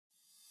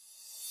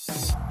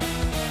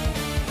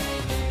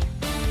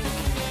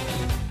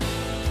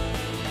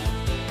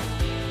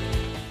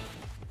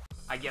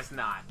guess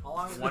not. How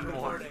long is One it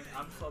more. recording?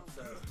 I'm so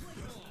upset.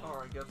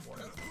 Alright, guess what?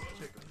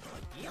 Chicken.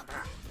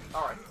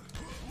 Alright.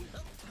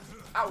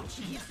 Ouch!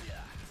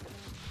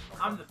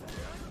 I'm the best.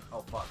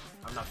 Oh fuck.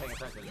 I'm not paying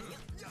attention.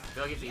 I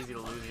feel like it's easy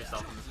to lose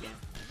yourself in this game.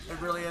 It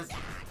really is.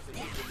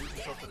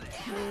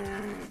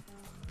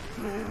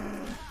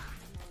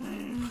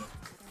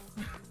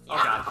 Oh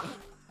god.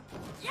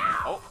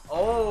 Oh.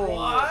 Oh.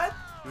 What?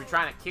 You were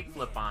trying to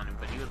kickflip on him,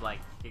 but he was like,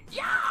 kick.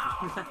 Get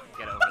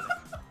over there.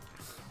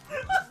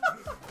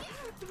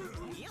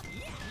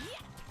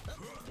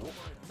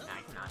 Nah,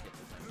 I cannot hit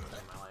this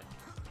in my life.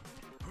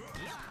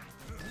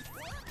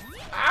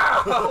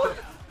 Ow!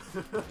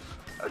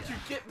 How'd you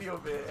get me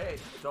over here? Hey,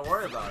 Don't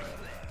worry about it.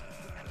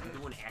 I'm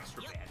doing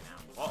extra bad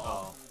now.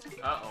 Uh-oh.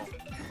 Uh-oh.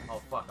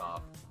 Oh fuck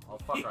off. Oh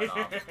fuck right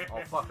off.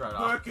 Oh fuck right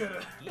off. Look at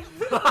it.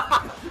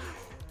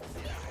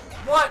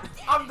 What?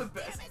 I'm the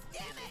best.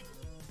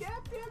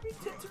 Dab, dabby,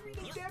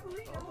 titarita,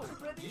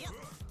 dabberita, ready?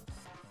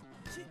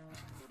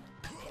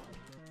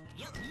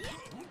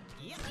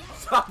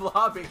 Stop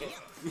lobbing it.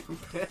 You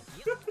bitch.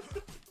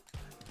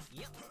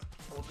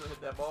 I was gonna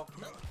hit that ball.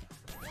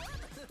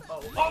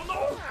 Oh, oh no!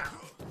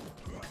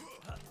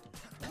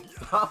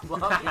 Stop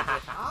lobbing it.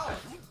 Ow!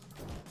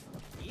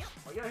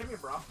 Oh, you gotta hit me,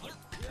 bro.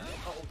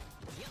 Oh,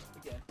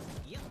 again.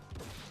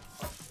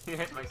 You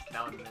hit my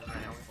snout in this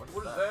right now.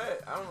 What is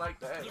that? I don't like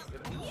that.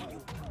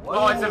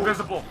 Oh, it's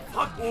invisible.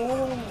 Fuck.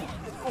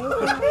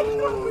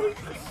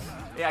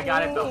 Yeah, I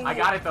got it though. I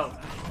got it though.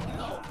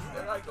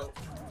 There I go.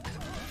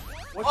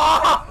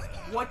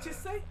 What you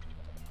say?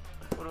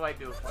 What do I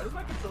do? Why does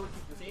my controller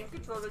keep this Team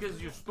controller.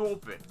 Because you're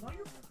stupid. No,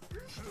 you're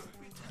stupid.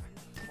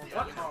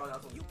 What? Oh,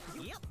 that's what.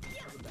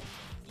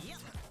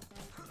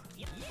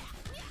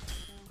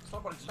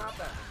 Somebody stop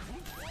that.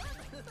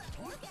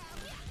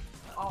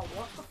 Oh,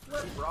 what the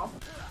flip, bro?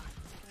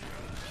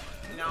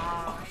 No.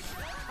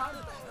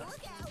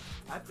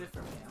 That's it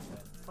for me. I'm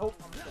dead. Oh,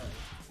 I'm dead.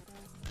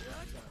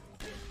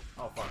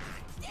 Oh fuck.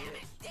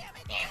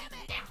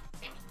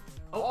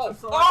 Oh, I'm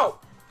sorry. Oh!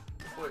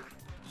 Wait.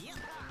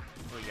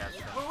 What do you got?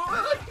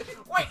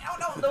 Wait, oh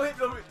no, no hit,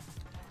 no hit.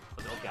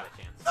 Odell got a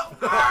chance. No.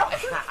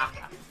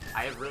 I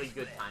have really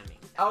good timing.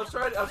 I was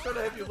trying to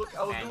have you look.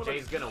 I was And doing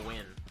Jay's gonna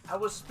win. I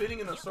was spinning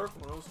in a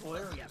circle and it was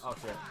hilarious. Oh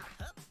shit.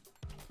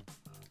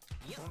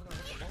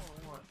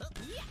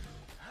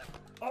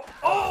 Oh,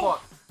 Oh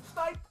fuck.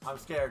 Snipe! I'm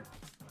scared.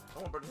 I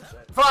want to burn this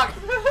set. Fuck.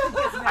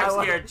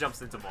 I'm scared.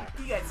 Jumps into ball.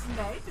 You got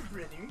sniped,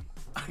 brother.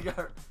 I got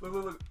her. Look,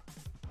 look, look.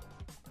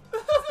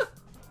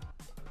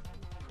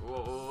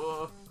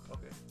 Whoa.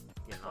 Okay.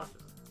 Getting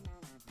nauseous.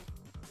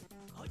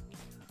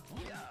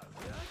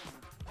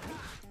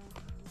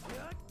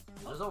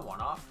 There's a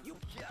one-off.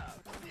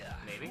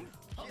 Maybe.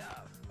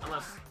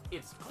 Unless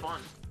it's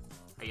fun.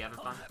 Are you having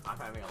fun? I'm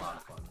having a lot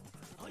of fun.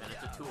 Then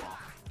it's a 2-off.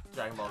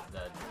 Dragon Ball's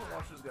dead. I'm gonna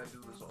watch this guy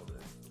do this all day.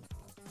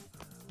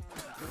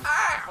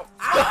 Ow!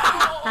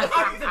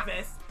 I'm the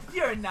best.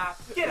 You're not.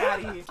 Get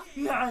out of here.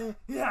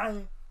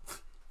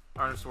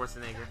 Arnold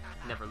Schwarzenegger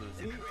never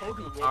loses.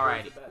 Alrighty.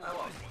 Alrighty.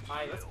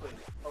 Alright, let's play.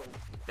 Oh.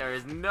 There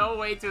is no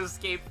way to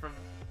escape from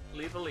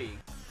Leave the League.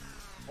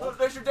 Oh,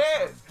 there's your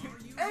dad.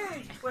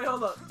 Hey! Wait,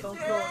 hold up. Don't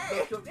kill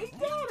him. Don't kill him. Hey,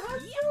 Dad, how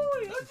you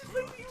doing? I was just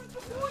making you use the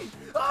point.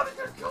 Oh, they're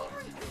gonna kill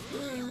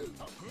me.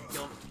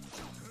 Kill him.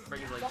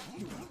 Break his leg.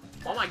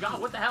 Oh my god,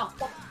 what the hell?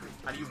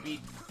 How do you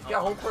beat Yeah,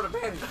 home court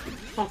advantage.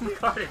 home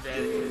card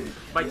advantage?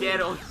 My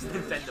dad owns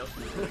Nintendo.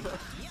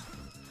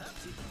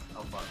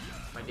 Oh fuck.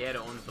 My dad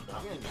owns the ball.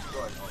 I'm getting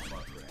destroyed. Oh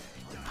fuck.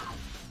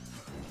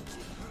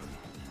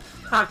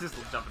 I'm just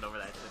jumping over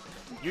that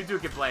shit. You two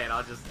can play it,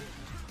 I'll just...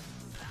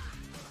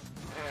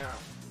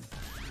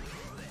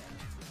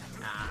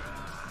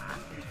 Ah.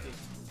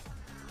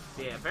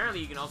 Yeah, apparently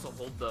you can also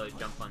hold the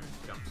jump slower.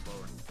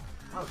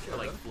 Oh shit. To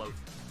like float.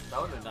 That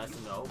would've been nice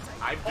to know.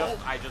 I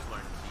just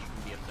learned, so you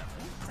can be upset.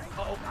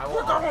 Oh,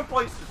 We're going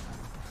places.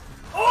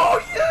 Oh,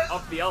 yes!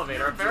 Up the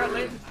elevator,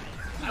 apparently.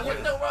 I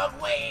went the wrong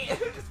way.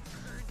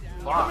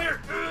 Fuck.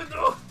 here.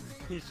 No.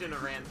 He shouldn't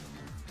have ran. Is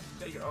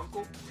that your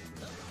uncle?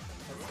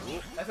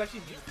 that's actually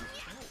me.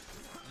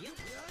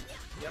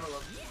 Yeah, I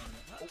love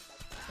you.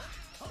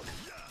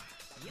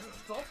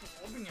 Stop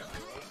holding it.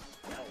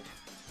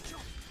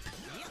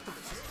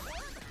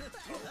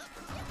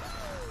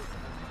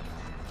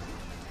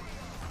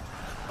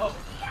 Oh.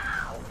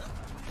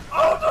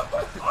 Oh,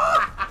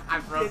 no.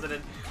 I'm frozen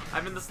in.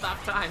 I'm in the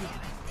stop time. You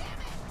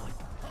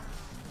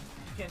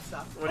can't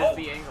stop. What is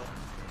the angle?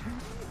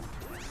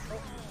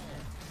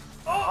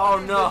 Oh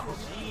no.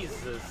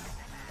 Jesus.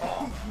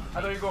 Oh,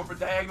 I thought you were going for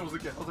diagonals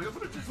again. I was like, I'm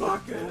gonna just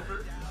jump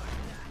over.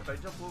 If I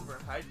jump over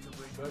and hide, you'll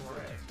bring more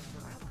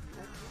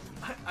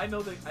ass. I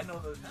know how to play.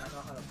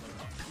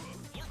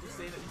 You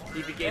say that.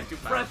 He became too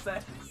Press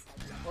fast. X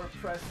or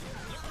press.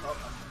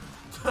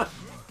 Oh,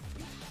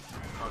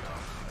 Oh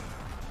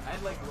I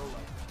had like low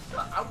life.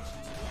 Ouch.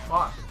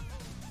 Fuck.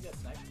 You got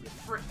sniped.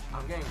 Frick.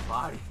 I'm getting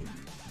bodied.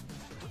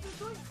 What are you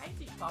doing? I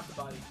think pop the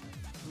body.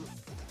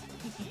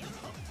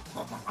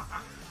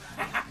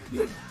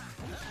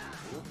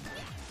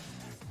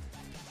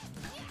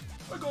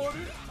 I got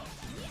it.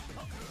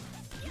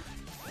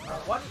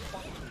 What?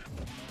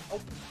 Oh,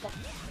 fuck.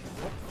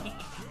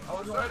 I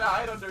was trying to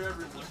hide under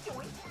everything.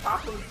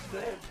 Papa's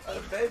dead.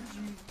 Avenge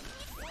me.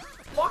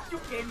 Fuck you,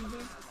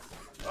 Kenji.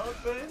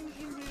 Avenge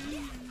me.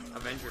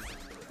 Avenger.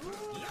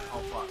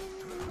 Oh fuck.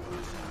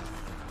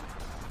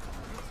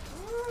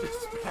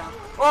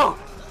 Oh!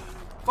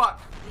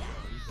 Fuck!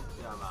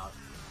 Yeah, I'm out.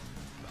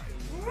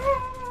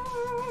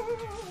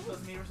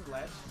 Does me versus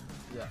Ledge?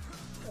 Yeah.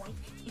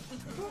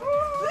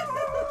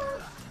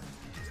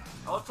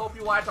 Let's hope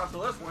you latch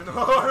onto this one.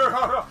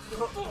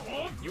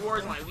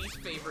 Yours my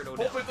least favorite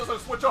Odell. Hope it doesn't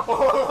switch up. You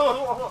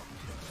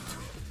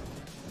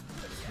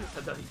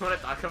want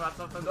to talk about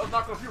something? That's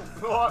not confused.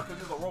 Because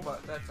he's a robot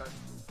at that time.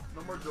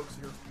 No more jokes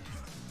here.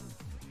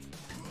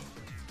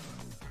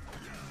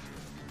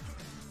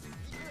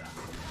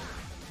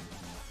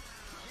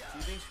 Do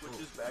you think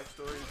Switch's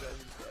backstory is that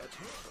his dad's a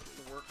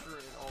construction worker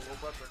and all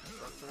robots are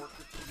construction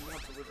workers? So he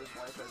wants to live his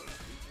life as a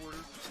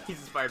skateboarder? He's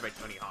inspired by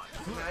Tony Hawk.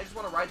 Man, I just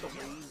want to ride the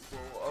waves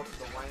of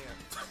the land.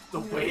 The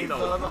way Waves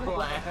though. of the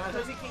land.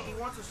 Because he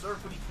wants to surf,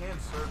 but he can't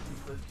surf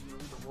because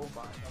he's a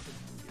robot.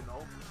 You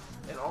know,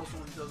 and also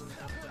he doesn't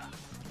have that.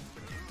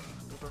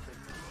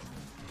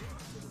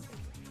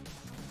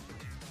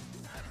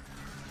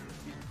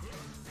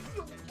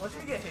 Once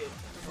you get hit,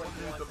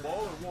 The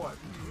ball or what?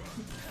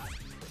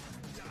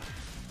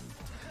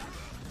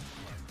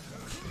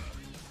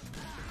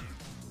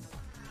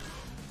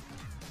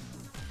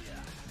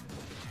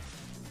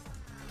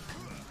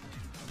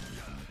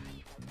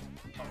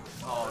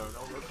 Oh,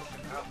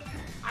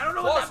 I don't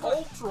know what that's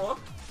ultra.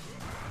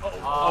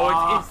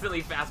 Oh, it's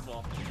instantly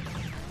fastball.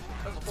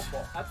 That's a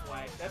football. That's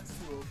why. That's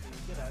too OP.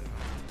 Get out of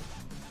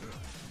here.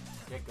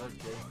 get good,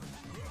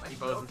 Jay. He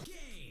posing.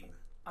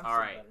 I'm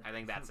Alright, so I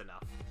think that's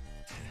enough.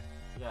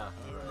 Yeah.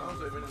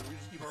 Honestly, we just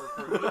keep on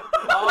recording.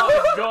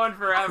 Oh, it's going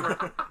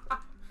forever.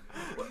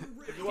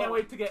 If you Can't want,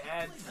 wait to get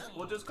ads.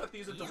 we'll just cut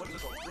these into what's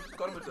it called? We'll just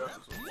cut them into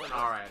episodes.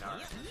 Alright.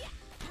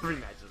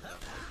 Rematches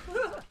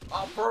though.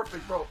 Oh,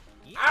 perfect, bro.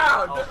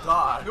 Ow! Oh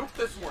god. Nuke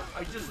this one.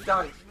 I just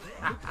died.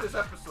 Nuke this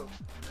episode.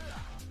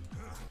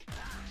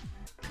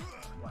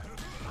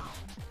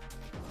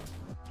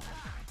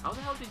 How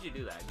the hell did you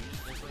do that? You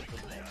just instantly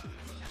pulled the ball.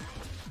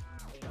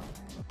 You know?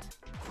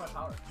 It's my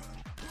power.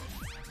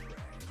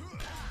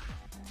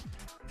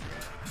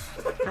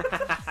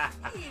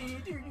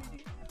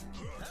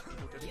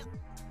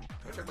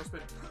 I check my spin.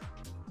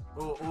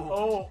 Oh, oh.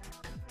 Oh!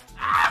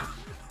 Ah!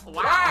 Wow!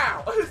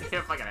 Wow!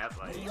 You're fucking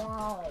asshole.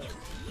 Wow!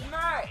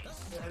 Nice!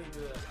 How do you do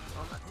that?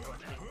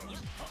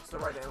 It's the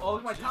right angle. Oh, look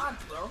at my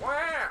taunts, bro.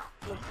 Wow!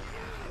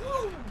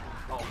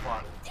 Oh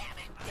fuck.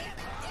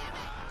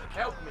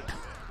 Help me.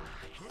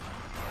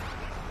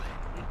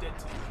 You're dead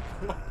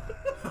too.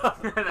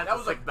 that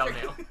was like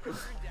thumbnail.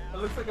 It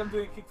looks like I'm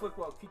doing a kickflip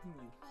while kicking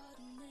you.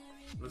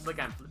 Looks like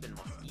I'm flipping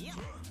one.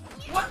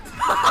 What?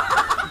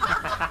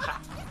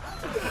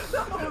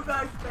 I was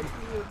not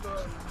expecting you to do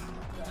it.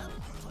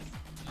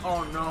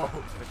 Oh no.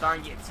 We're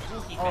starting to get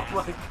spooky Oh fast.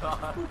 my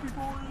god. Poopy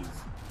boys.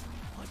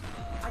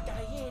 I got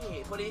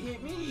hit, but it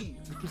hit me.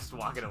 Just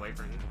walking away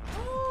from you.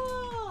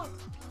 Oh,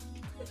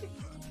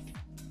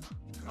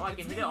 Oh, I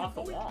can hit it off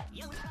the wall.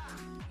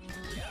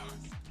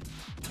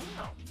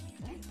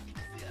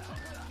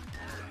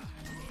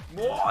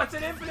 Whoa, it's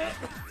an infinite!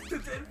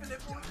 it's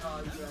infinite boy.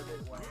 Oh, you grabbed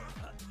it. Wow.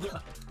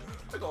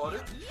 I got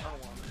it. I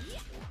don't want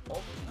it.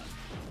 Oh.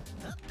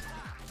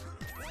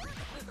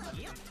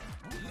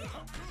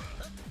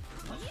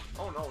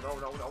 Oh no, no,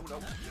 no, no, no.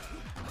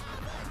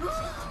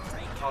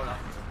 Oh no.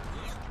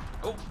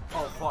 Oh,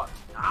 Oh fuck.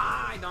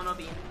 ah, I don't know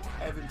the.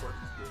 Evan Buck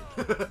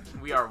is good.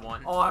 We are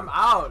one. Oh, I'm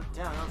out.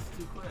 Yeah, that was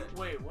too quick.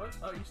 Wait, what?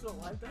 Oh, you still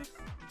alive, guys?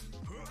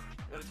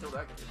 Gotta kill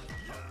that guy.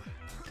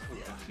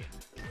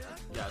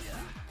 Yes.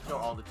 Kill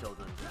all the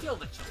children. Kill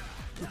the children.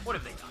 What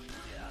have they done?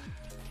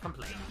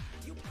 Complain.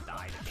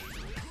 Died.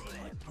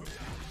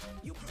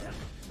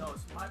 No,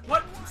 it's my.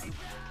 What?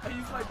 I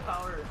used my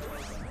power.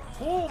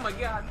 Oh my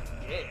god.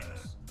 Yes.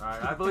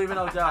 Alright, I believe in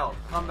Odell.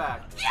 Come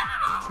back.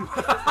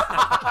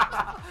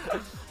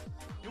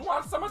 You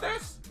want some of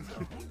this?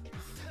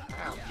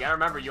 Ow. You gotta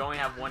remember, you only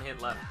have one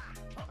hit left.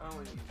 I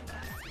only need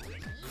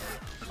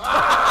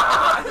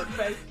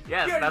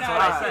Yes, You're that's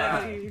what I not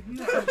said.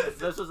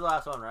 This was the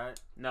last one, right?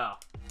 No.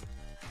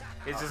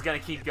 It's just gonna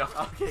keep going.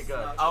 Okay,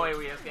 good. Oh wait,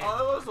 we escaped. Oh,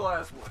 that was the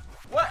last one.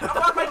 What? I'm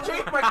not gonna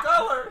change my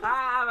color!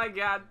 Ah, my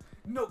god.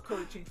 No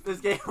color change. This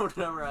game will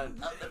never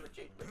end. I'll never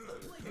change my color.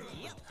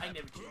 I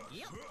never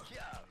change.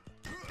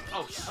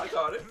 Oh, I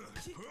got it.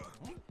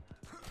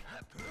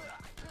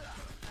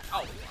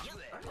 Oh.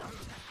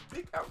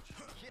 Big ouch.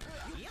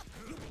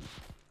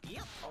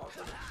 Oh,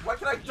 why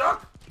can I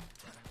jump?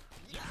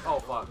 Oh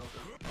fuck.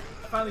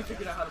 I finally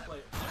figured out how to play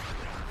it.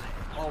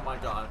 Oh my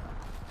god.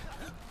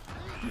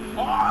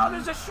 Oh,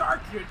 there's a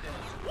shark. You're dead.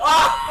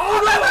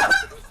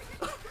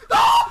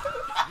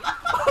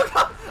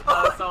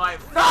 So I.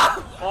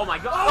 Oh my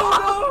god.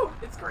 Oh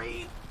It's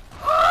green.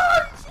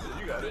 no!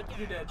 You got it.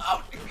 You're dead.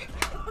 Oh.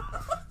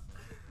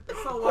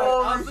 It's so Holy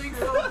light. I'm doing shit.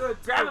 so good.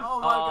 Grab him. Oh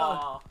my god.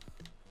 Oh.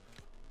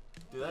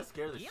 Dude, that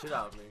scared the shit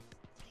out of me.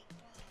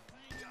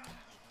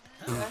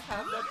 Can I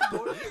have that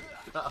board?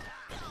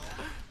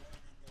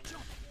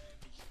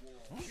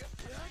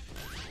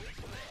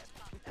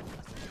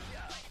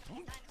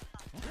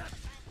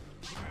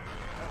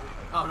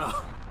 Oh no.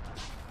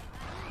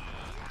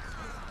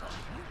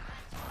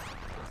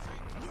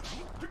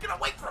 You're gonna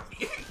wait for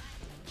me!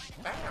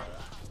 Bam!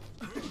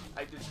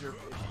 I did your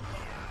pitch.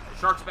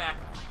 Shark's back.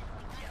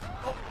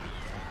 Oh.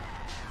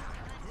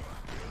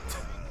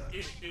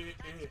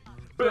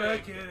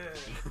 Back in.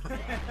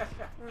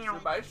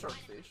 Goodbye,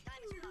 sharkfish.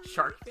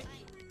 Sharkfish?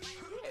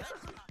 Yeah,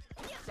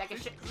 sharkfish.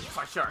 Second shit.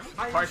 Part shark.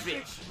 I Part am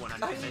fish. I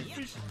 100%. am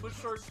fish with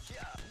sharks.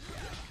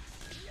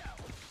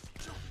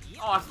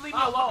 Oh, just leave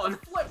me alone.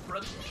 Flip,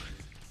 brother.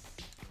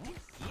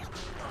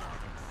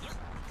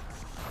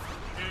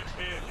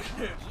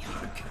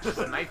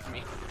 Knife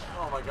me.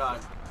 Oh my god.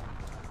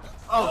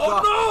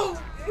 Oh, no!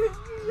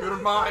 You're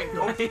mine.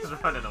 Don't He's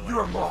running away.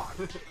 You're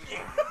mine.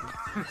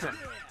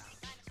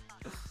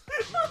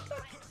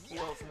 Who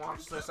else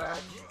wants this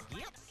act?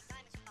 You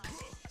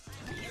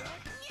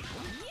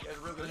guys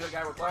really gonna hit a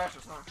guy with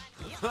glasses,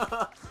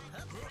 huh?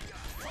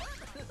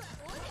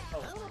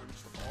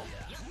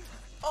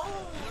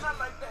 Oh, not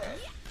like that.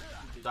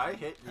 Did I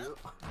hit you? No,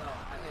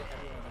 I hit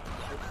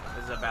everyone.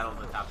 This is a battle of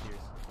the top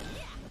tiers.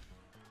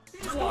 He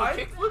just What?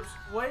 doing kickflips?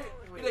 Wait.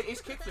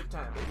 It's kickflip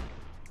time, baby.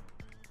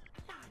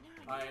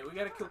 Alright, we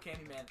gotta kill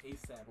Candyman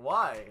ASAP.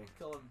 Why?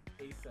 Kill him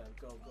ASAP.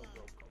 Go, go,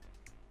 go, go.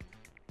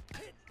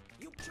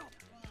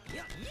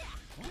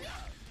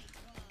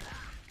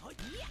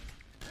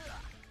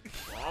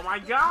 Oh my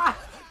god!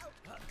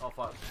 Oh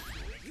fuck.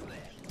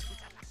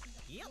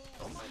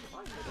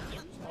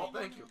 Oh,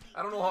 thank you.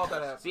 I don't know how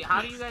that happened. See,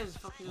 how do you guys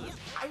fucking...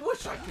 I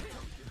wish I could.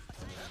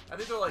 I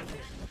think they're like,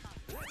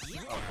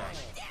 Oh fuck.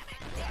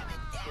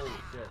 Holy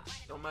shit.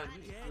 don't mind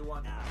me. You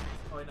won.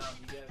 Oh, wait, no,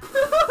 you get it.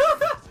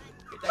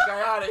 Get that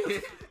guy out of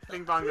here.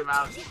 Ping ponged him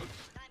out.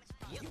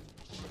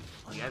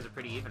 You guys are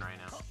pretty even right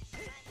now.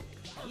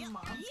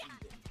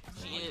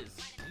 She is.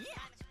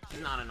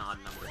 She's not an odd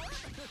number.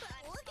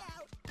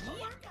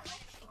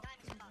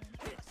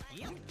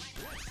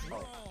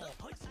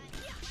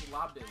 He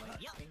lobbed it like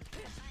ping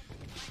pong.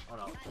 Oh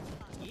no.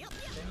 Then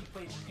he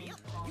played ping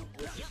pong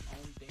with his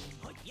own thing.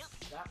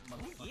 That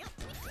motherfucker.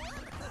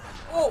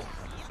 Oh!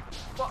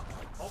 Fuck.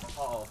 Oh,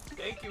 uh-oh.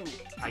 Thank you.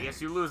 I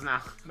guess you lose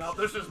now. Now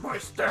this is my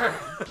stand.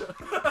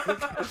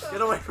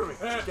 Get away from me.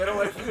 Get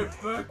away from me.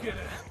 Back in it.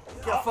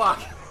 Get fuck.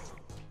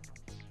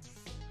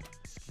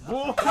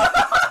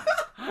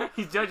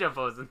 He's JoJo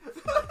posing.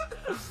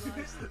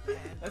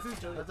 That's his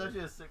joke. That's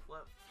actually a sick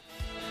flip.